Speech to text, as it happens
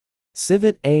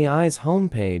Civit AI's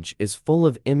homepage is full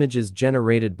of images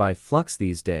generated by Flux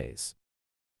these days.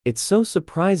 It's so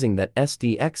surprising that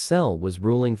SDXL was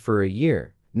ruling for a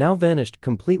year, now vanished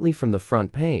completely from the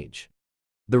front page.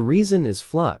 The reason is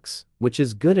Flux, which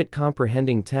is good at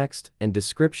comprehending text and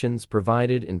descriptions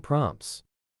provided in prompts.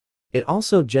 It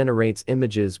also generates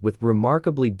images with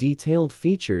remarkably detailed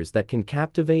features that can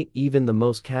captivate even the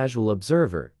most casual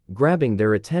observer, grabbing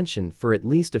their attention for at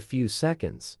least a few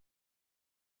seconds.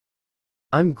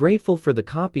 I'm grateful for the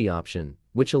copy option,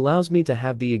 which allows me to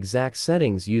have the exact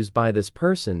settings used by this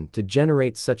person to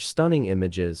generate such stunning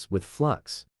images with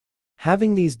Flux.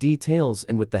 Having these details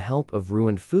and with the help of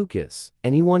Ruined Fooocus,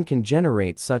 anyone can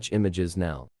generate such images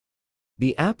now.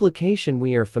 The application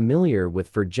we are familiar with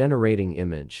for generating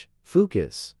image,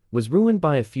 Fooocus, was ruined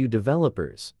by a few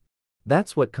developers.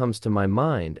 That's what comes to my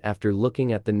mind after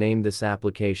looking at the name this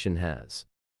application has.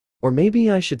 Or maybe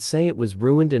I should say it was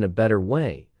ruined in a better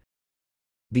way.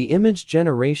 The image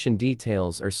generation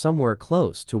details are somewhere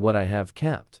close to what I have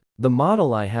kept. The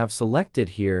model I have selected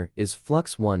here is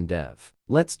Flux.1 Dev.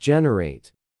 Let's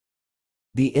generate.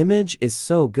 The image is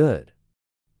so good.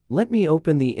 Let me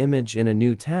open the image in a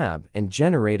new tab and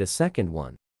generate a second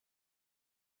one.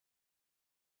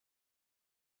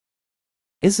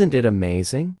 Isn't it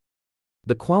amazing?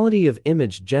 The quality of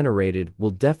image generated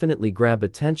will definitely grab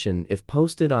attention if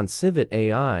posted on Civit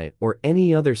AI or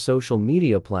any other social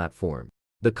media platform.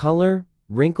 The color,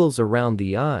 wrinkles around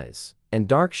the eyes, and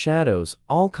dark shadows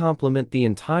all complement the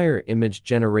entire image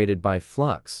generated by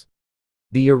Flux.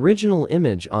 The original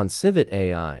image on Civit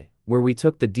AI, where we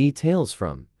took the details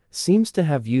from, seems to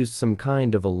have used some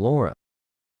kind of a Lora.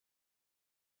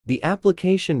 The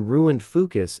application Ruined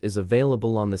Fooocus is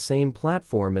available on the same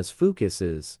platform as Fooocus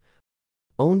is,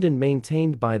 owned and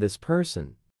maintained by this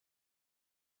person.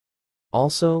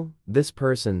 Also, this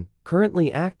person,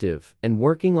 currently active and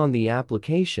working on the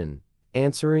application,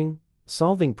 answering,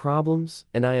 solving problems,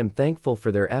 and I am thankful for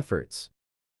their efforts.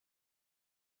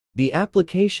 The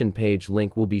application page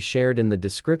link will be shared in the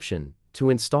description. To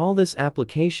install this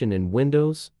application in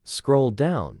Windows, scroll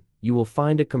down, you will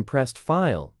find a compressed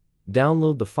file.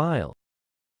 Download the file.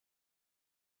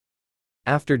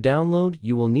 After download,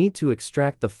 you will need to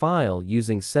extract the file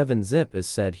using 7-zip as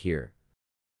said here.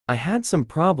 I had some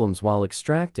problems while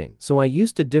extracting, so I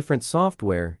used a different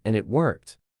software and it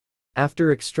worked.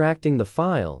 After extracting the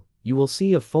file, you will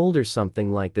see a folder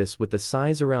something like this with a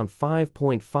size around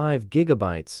 5.5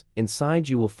 gigabytes. Inside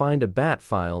you will find a bat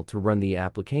file to run the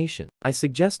application. I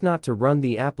suggest not to run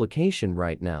the application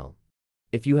right now.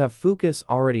 If you have Fooocus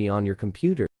already on your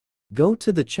computer, go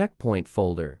to the checkpoint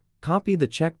folder, copy the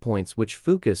checkpoints which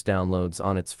Fooocus downloads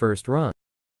on its first run,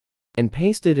 and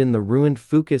paste it in the Ruined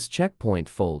Fooocus checkpoint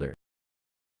folder.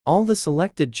 All the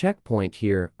selected checkpoint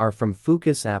here are from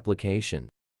Fooocus application.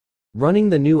 Running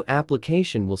the new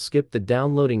application will skip the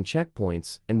downloading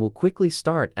checkpoints and will quickly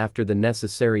start after the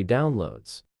necessary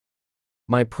downloads.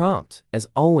 My prompt, as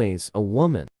always, a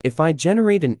woman. If I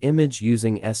generate an image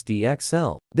using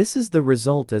SDXL, this is the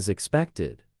result as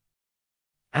expected.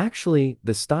 Actually,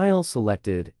 the style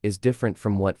selected is different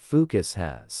from what Fooocus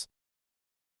has.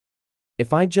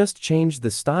 If I just change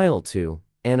the style to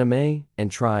anime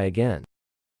and try again.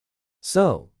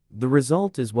 So, the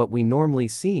result is what we normally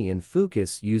see in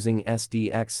Fooocus using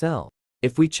SDXL.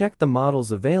 If we check the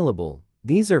models available,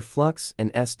 these are Flux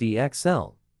and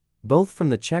SDXL, both from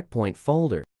the checkpoint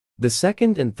folder. The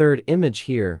second and third image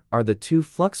here are the two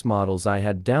Flux models I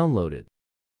had downloaded.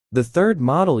 The third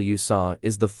model you saw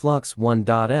is the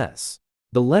Flux.1.s.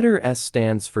 The letter S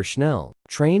stands for schnell,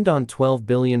 trained on 12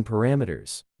 billion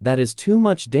parameters. That is too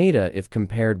much data if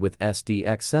compared with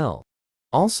SDXL.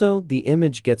 Also, the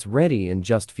image gets ready in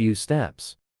just few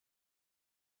steps.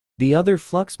 The other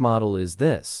Flux model is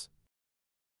this.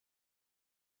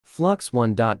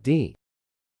 Flux.1.d.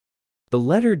 The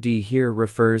letter D here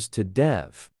refers to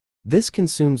dev. This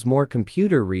consumes more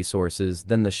computer resources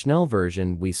than the schnell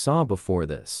version we saw before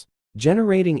this.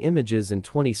 Generating images in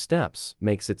 20 steps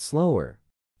makes it slower.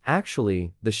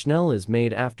 Actually, the schnell is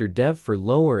made after dev for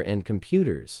lower-end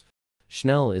computers.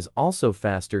 Schnell is also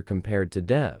faster compared to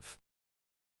dev.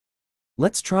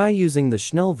 Let's try using the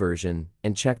schnell version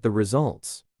and check the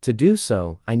results. To do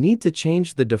so, I need to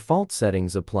change the default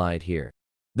settings applied here.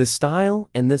 The style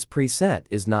and this preset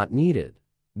is not needed.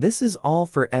 This is all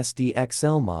for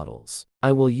SDXL models.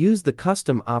 I will use the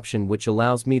custom option which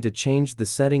allows me to change the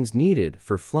settings needed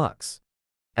for Flux.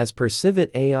 As per Civit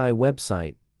AI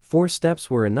website, 4 steps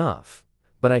were enough,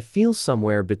 but I feel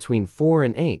somewhere between 4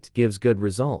 and 8 gives good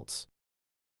results.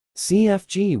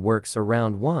 CFG works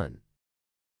around 1.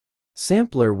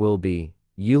 Sampler will be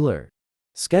Euler.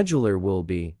 Scheduler will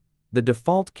be the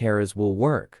default caras will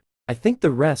work. I think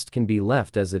the rest can be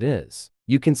left as it is.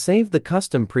 You can save the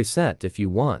custom preset if you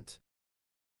want.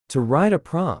 To write a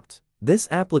prompt, this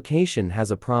application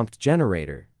has a prompt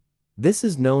generator. This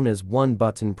is known as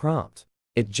one-button prompt.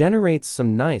 It generates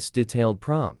some nice detailed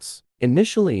prompts.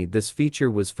 Initially, this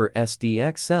feature was for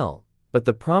SDXL, but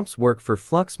the prompts work for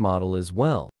Flux model as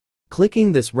well.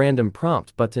 Clicking this random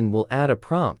prompt button will add a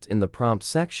prompt in the prompt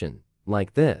section,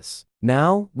 like this.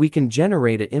 Now, we can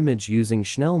generate an image using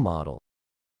schnell model.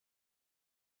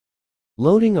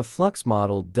 Loading a Flux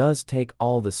model does take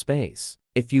all the space.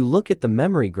 If you look at the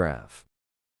memory graph,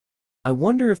 I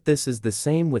wonder if this is the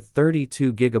same with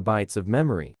 32 gigabytes of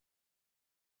memory.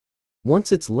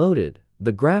 Once it's loaded,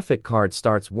 the graphic card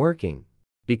starts working.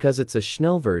 Because it's a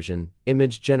schnell version,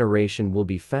 image generation will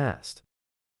be fast.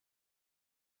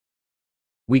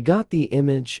 We got the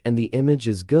image and the image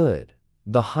is good.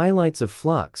 The highlights of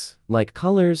Flux, like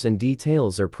colors and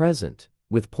details, are present,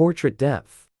 with portrait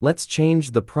depth. Let's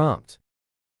change the prompt.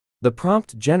 The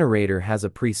prompt generator has a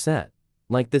preset,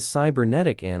 like this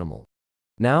cybernetic animal.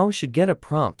 Now should get a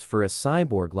prompt for a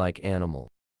cyborg-like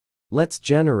animal. Let's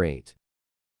generate.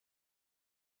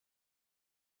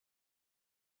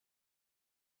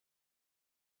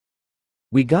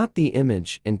 We got the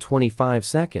image in 25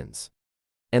 seconds.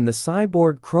 And the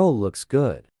cyborg crow looks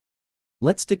good.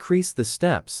 Let's decrease the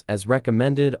steps as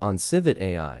recommended on Civit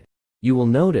AI. You will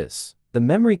notice, the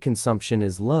memory consumption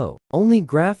is low. Only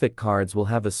graphic cards will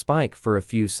have a spike for a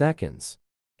few seconds.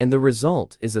 And the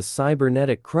result is a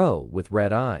cybernetic crow with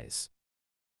red eyes.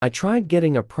 I tried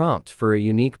getting a prompt for a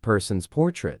unique person's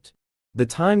portrait. The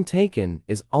time taken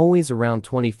is always around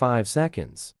 25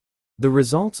 seconds. The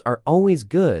results are always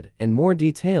good and more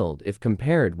detailed if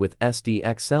compared with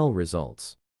SDXL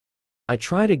results. I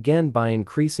tried again by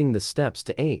increasing the steps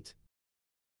to 8.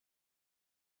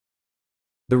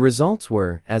 The results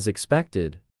were, as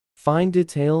expected, fine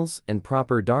details and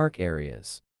proper dark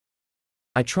areas.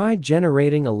 I tried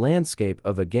generating a landscape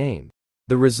of a game.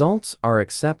 The results are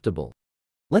acceptable.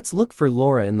 Let's look for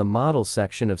Lora in the model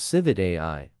section of Civit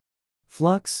AI.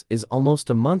 Flux is almost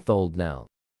a month old now.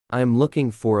 I am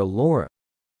looking for a Lora.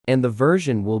 And the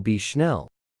version will be schnell.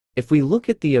 If we look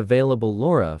at the available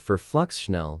Lora for Flux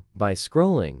schnell by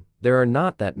scrolling, there are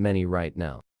not that many right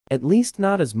now. At least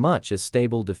not as much as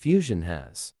Stable Diffusion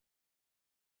has.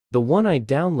 The one I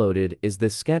downloaded is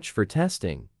this sketch for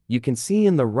testing. You can see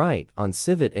in the right on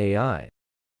Civit AI.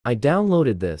 I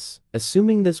downloaded this,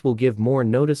 assuming this will give more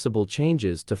noticeable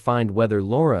changes to find whether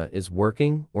Lora is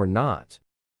working or not.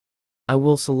 I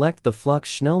will select the Flux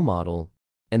schnell model,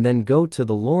 and then go to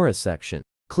the Lora section.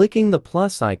 Clicking the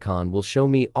plus icon will show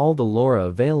me all the Lora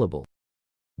available.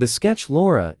 The sketch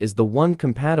Lora is the one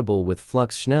compatible with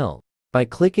Flux schnell. By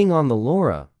clicking on the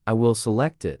Lora, I will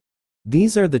select it.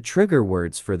 These are the trigger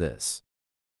words for this.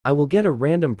 I will get a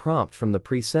random prompt from the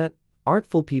preset,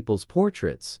 Artful People's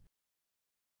Portraits.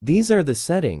 These are the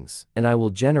settings, and I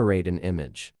will generate an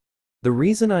image. The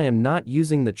reason I am not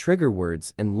using the trigger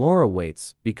words and Lora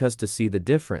weights because to see the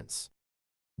difference.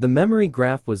 The memory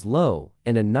graph was low,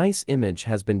 and a nice image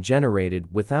has been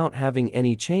generated without having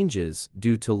any changes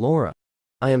due to Lora.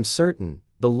 I am certain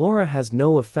the Lora has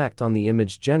no effect on the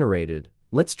image generated.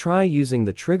 Let's try using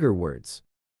the trigger words.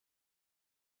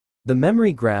 The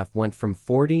memory graph went from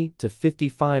 40 to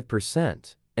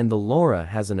 55%, and the Lora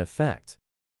has an effect.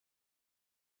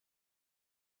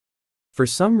 For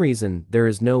some reason, there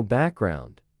is no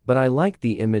background, but I like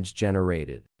the image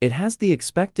generated. It has the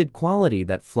expected quality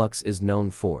that Flux is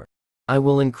known for. I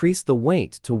will increase the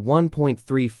weight to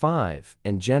 1.35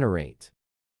 and generate.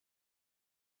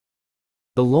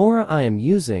 The Lora I am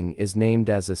using is named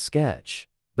as a sketch,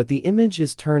 but the image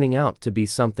is turning out to be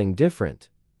something different.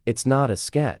 It's not a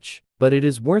sketch, but it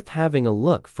is worth having a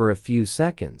look for a few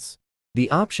seconds.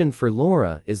 The option for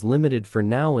Lora is limited for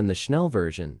now in the schnell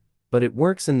version, but it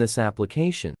works in this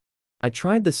application. I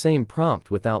tried the same prompt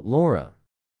without Lora,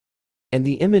 and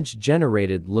the image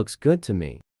generated looks good to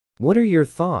me. What are your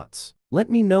thoughts? Let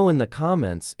me know in the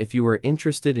comments if you are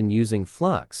interested in using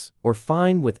Flux or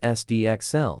fine with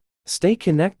SDXL. Stay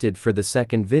connected for the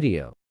second video.